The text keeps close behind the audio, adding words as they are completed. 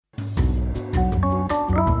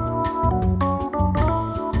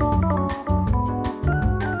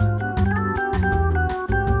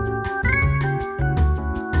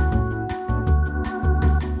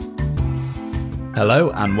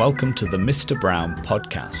Hello and welcome to the Mr. Brown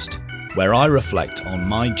podcast, where I reflect on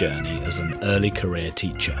my journey as an early career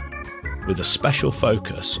teacher, with a special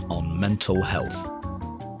focus on mental health.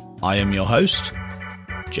 I am your host,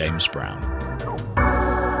 James Brown.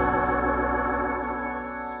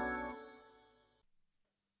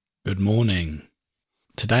 Good morning.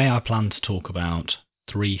 Today I plan to talk about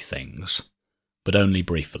 3 things, but only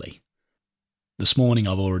briefly. This morning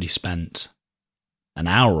I've already spent an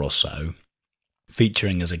hour or so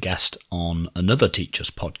featuring as a guest on another teacher's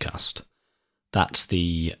podcast. That's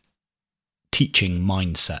the Teaching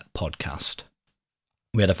Mindset podcast.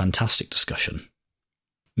 We had a fantastic discussion.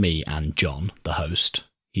 Me and John, the host,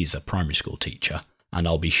 he's a primary school teacher, and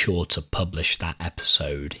I'll be sure to publish that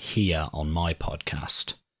episode here on my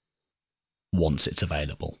podcast once it's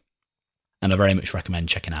available. And I very much recommend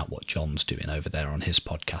checking out what John's doing over there on his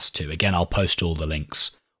podcast too. Again, I'll post all the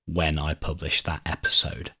links when I publish that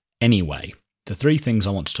episode. Anyway, the 3 things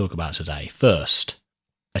I want to talk about today. First,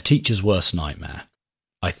 a teacher's worst nightmare,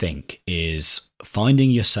 I think, is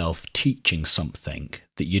finding yourself teaching something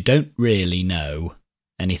that you don't really know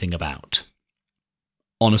anything about.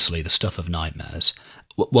 Honestly, the stuff of nightmares.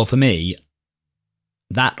 Well, for me,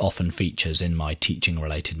 that often features in my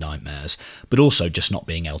teaching-related nightmares, but also just not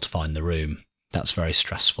being able to find the room. That's very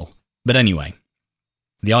stressful. But anyway,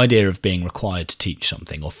 the idea of being required to teach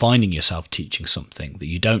something or finding yourself teaching something that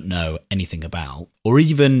you don't know anything about, or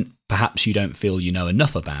even perhaps you don't feel you know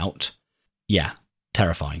enough about,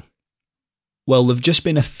 terrifying. Well, there have just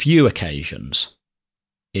been a few occasions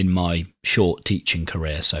in my short teaching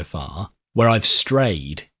career so far where I've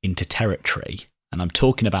strayed into territory and I'm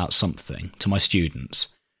talking about something to my students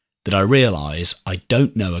that I realise I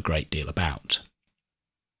don't know a great deal about.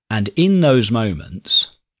 And in those moments,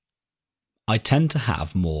 I tend to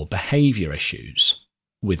have more behaviour issues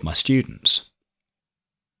with my students.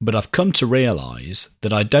 But I've come to realise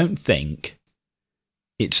that I don't think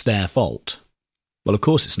it's their fault. Well, of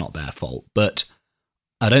course it's not their fault, but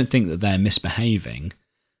I don't think that they're misbehaving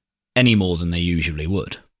any more than they usually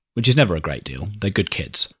would, which is never a great deal. They're good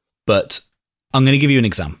kids. But I'm going to give you an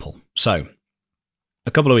example. So,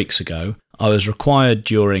 a couple of weeks ago, I was required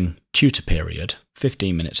during tutor period,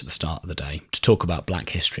 15 minutes at the start of the day, to talk about Black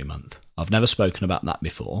History Month. I've never spoken about that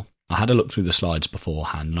before. I had a look through the slides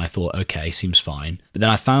beforehand and I thought, okay, seems fine. But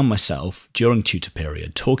then I found myself during tutor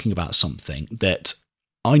period talking about something that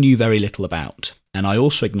I knew very little about. And I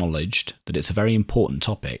also acknowledged that it's a very important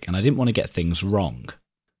topic and I didn't want to get things wrong.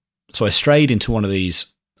 So I strayed into one of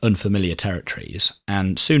these unfamiliar territories,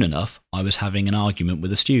 and soon enough, I was having an argument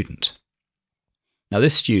with a student. Now,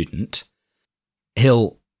 this student,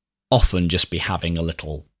 he'll often just be having a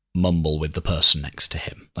little mumble with the person next to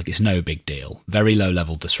him. Like, it's no big deal. Very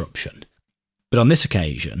low-level disruption. But on this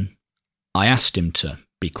occasion, I asked him to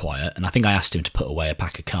be quiet, and I think I asked him to put away a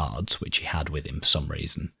pack of cards, which he had with him for some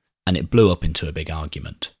reason, and it blew up into a big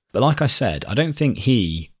argument. But like I said, I don't think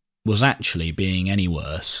he was actually being any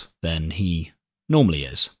worse than he normally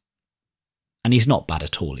is. And he's not bad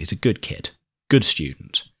at all. He's a good kid, good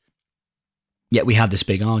student. Yet we had this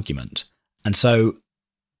big argument. And so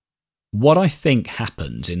what I think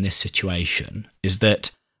happens in this situation is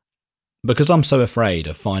that because I'm so afraid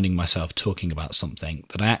of finding myself talking about something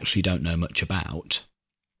that I actually don't know much about,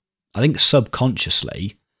 I think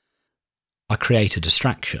subconsciously I create a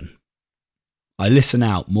distraction. I listen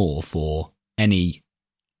out more for any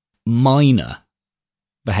minor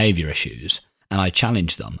behaviour issues and I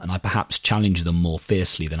challenge them, and I perhaps challenge them more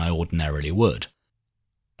fiercely than I ordinarily would.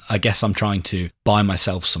 I guess I'm trying to buy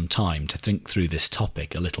myself some time to think through this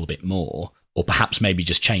topic a little bit more, or perhaps maybe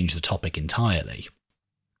just change the topic entirely.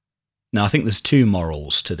 Now, I think there's 2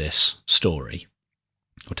 morals to this story,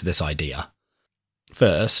 or to this idea.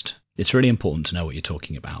 First, it's really important to know what you're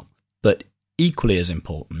talking about, but equally as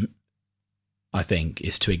important, I think,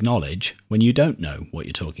 is to acknowledge when you don't know what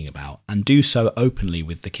you're talking about, and do so openly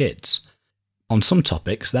with the kids. On some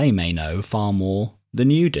topics, they may know far more than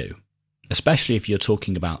you do, especially if you're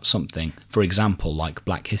talking about something, for example, like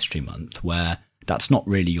Black History Month, where that's not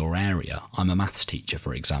really your area. I'm a maths teacher,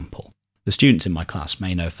 for example. The students in my class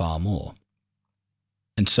may know far more.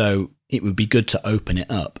 And so it would be good to open it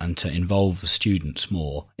up and to involve the students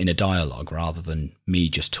more in a dialogue rather than me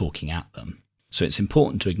just talking at them. So it's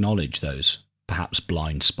important to acknowledge those perhaps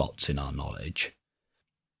blind spots in our knowledge.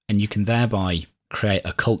 And you can thereby create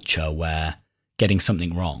a culture where getting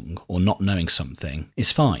something wrong or not knowing something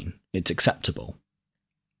is fine. It's acceptable.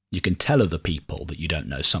 You can tell other people that you don't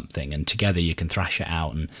know something, and together you can thrash it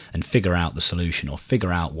out and figure out the solution or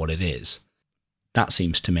figure out what it is. That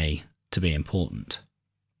seems to me to be important.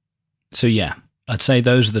 So yeah, I'd say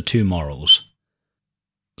those are the 2 morals.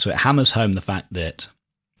 So it hammers home the fact that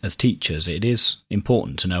as teachers, it is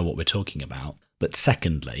important to know what we're talking about. But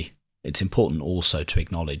secondly, it's important also to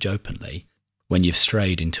acknowledge openly when you've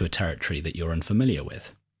strayed into a territory that you're unfamiliar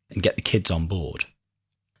with and get the kids on board.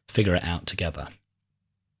 Figure it out together.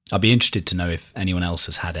 I'd be interested to know if anyone else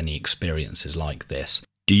has had any experiences like this.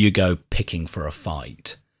 Do you go picking for a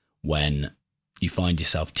fight when you find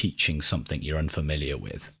yourself teaching something you're unfamiliar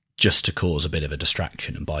with just to cause a bit of a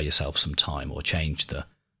distraction and buy yourself some time or change the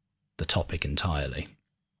topic entirely?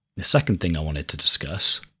 The second thing I wanted to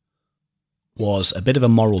discuss was a bit of a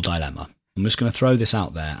moral dilemma. I'm just going to throw this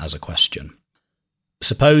out there as a question.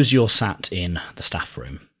 Suppose you're sat in the staff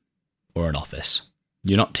room or an office.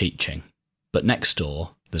 You're not teaching, but next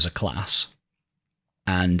door there's a class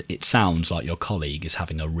and it sounds like your colleague is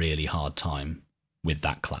having a really hard time with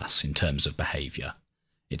that class in terms of behaviour.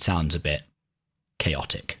 It sounds a bit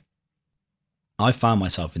chaotic. I found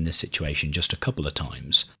myself in this situation just a couple of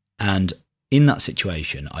times, and in that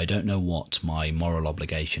situation, I don't know what my moral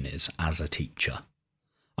obligation is as a teacher.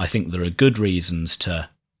 I think there are good reasons to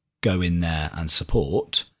go in there and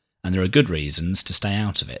support, and there are good reasons to stay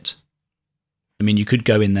out of it. I mean, you could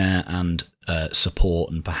go in there and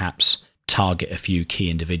support and perhaps target a few key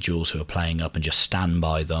individuals who are playing up and just stand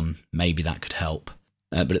by them. Maybe that could help.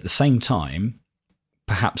 But at the same time,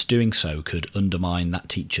 perhaps doing so could undermine that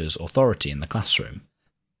teacher's authority in the classroom.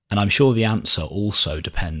 And I'm sure the answer also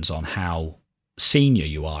depends on how senior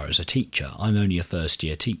you are as a teacher. I'm only a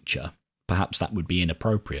first-year teacher. Perhaps that would be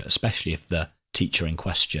inappropriate, especially if the teacher in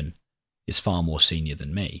question is far more senior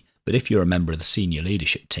than me. But if you're a member of the senior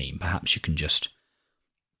leadership team, perhaps you can just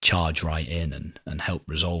charge right in and help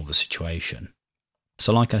resolve the situation.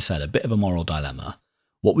 So like I said, a bit of a moral dilemma.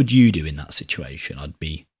 What would you do in that situation? I'd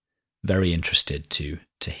be very interested to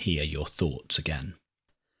hear your thoughts again.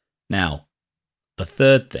 Now, the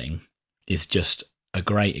third thing is just a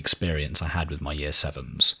great experience I had with my year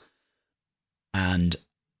sevens. And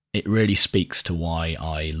it really speaks to why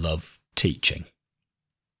I love teaching.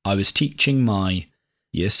 I was teaching my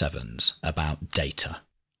year sevens about data.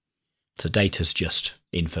 So data's just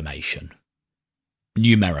information,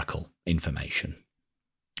 numerical information,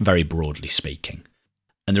 very broadly speaking.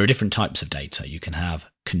 And there are different types of data. You can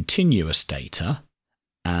have continuous data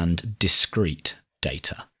and discrete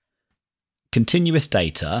data. Continuous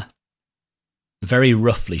data, very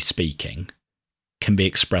roughly speaking, can be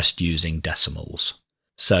expressed using decimals.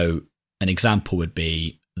 So an example would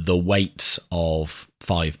be the weights of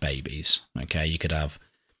 5 babies. Okay, you could have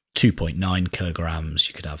 2.9 kilograms,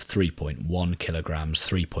 you could have 3.1 kilograms,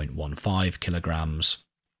 3.15 kilograms,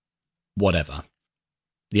 whatever.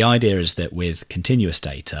 The idea is that with continuous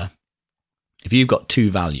data, if you've got two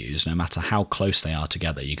values, no matter how close they are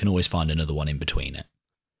together, you can always find another one in between it.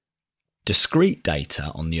 Discrete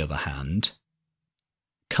data, on the other hand,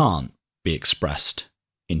 can't be expressed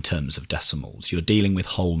in terms of decimals. You're dealing with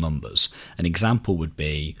whole numbers. An example would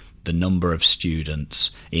be the number of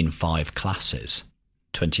students in 5 classes.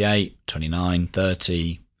 28, 29,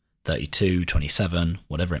 30, 32, 27,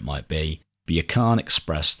 whatever it might be. But you can't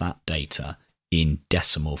express that data in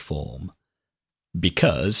decimal form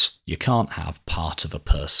because you can't have part of a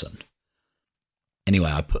person.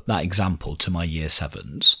 Anyway, I put that example to my year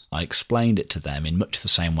sevens. I explained it to them in much the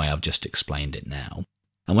same way I've just explained it now.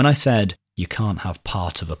 And when I said you can't have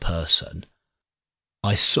part of a person,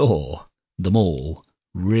 I saw them all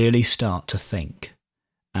really start to think.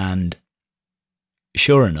 And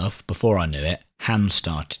sure enough, before I knew it, hands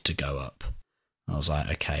started to go up. I was like,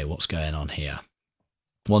 okay, what's going on here?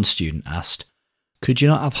 One student asked, could you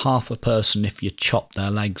not have half a person if you chop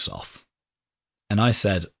their legs off? And I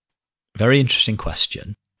said, very interesting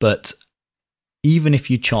question, but even if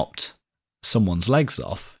you chopped someone's legs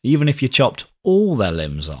off, even if you chopped all their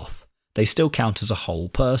limbs off, they still count as a whole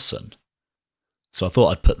person. So I thought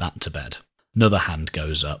I'd put that to bed. Another hand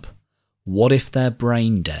goes up. What if they're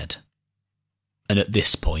brain dead? And at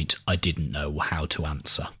this point, I didn't know how to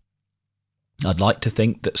answer. I'd like to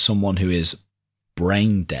think that someone who is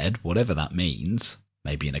brain dead, whatever that means,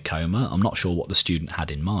 maybe in a coma, I'm not sure what the student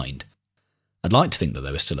had in mind. I'd like to think that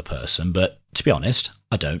they were still a person, but to be honest,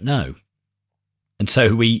 I don't know. And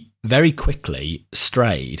so we very quickly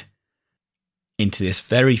strayed into this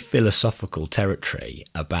very philosophical territory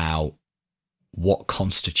about what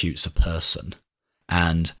constitutes a person.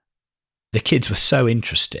 And the kids were so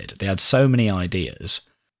interested. They had so many ideas.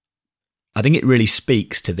 I think it really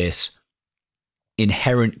speaks to this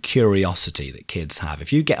inherent curiosity that kids have.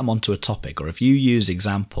 If you get them onto a topic or if you use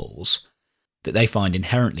examples that they find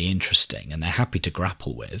inherently interesting and they're happy to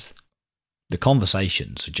grapple with, the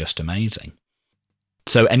conversations are just amazing.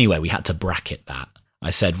 So anyway, we had to bracket that. I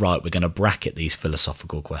said, right, we're going to bracket these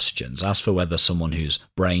philosophical questions. As for whether someone who's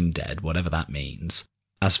brain dead, whatever that means,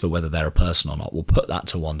 as for whether they're a person or not, we'll put that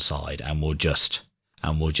to one side and we'll just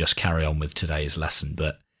carry on with today's lesson.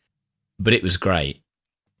 But it was great.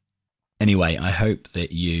 Anyway, I hope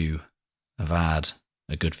that you have had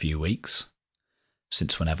a good few weeks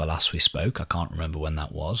since whenever last we spoke. I can't remember when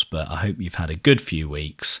that was, but I hope you've had a good few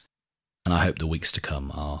weeks, and I hope the weeks to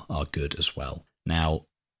come are good as well. Now,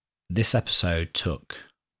 this episode took,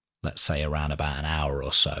 let's say, around about an hour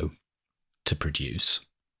or so to produce.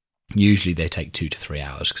 Usually they take 2 to 3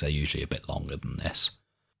 hours because they're usually a bit longer than this.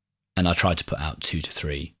 And I try to put out 2 to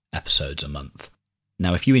 3 episodes a month.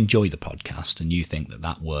 Now, if you enjoy the podcast and you think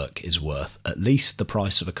that work is worth at least the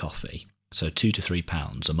price of a coffee, so £2 to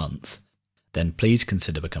 £3 a month, then please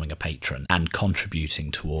consider becoming a patron and contributing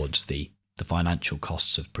towards the financial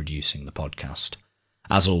costs of producing the podcast.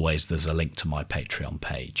 As always, there's a link to my Patreon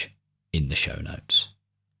page in the show notes.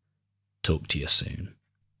 Talk to you soon.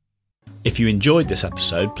 If you enjoyed this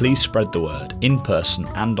episode, please spread the word in person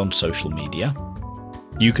and on social media.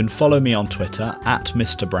 You can follow me on Twitter at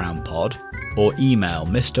Mr. BrownPod or email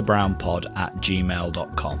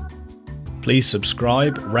mrbrownpod@gmail.com. Please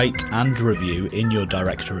subscribe, rate and review in your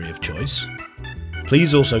directory of choice.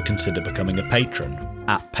 Please also consider becoming a patron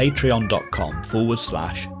at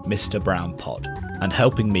patreon.com/Mr. BrownPod and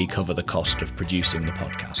helping me cover the cost of producing the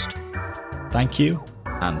podcast. Thank you,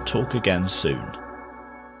 and talk again soon.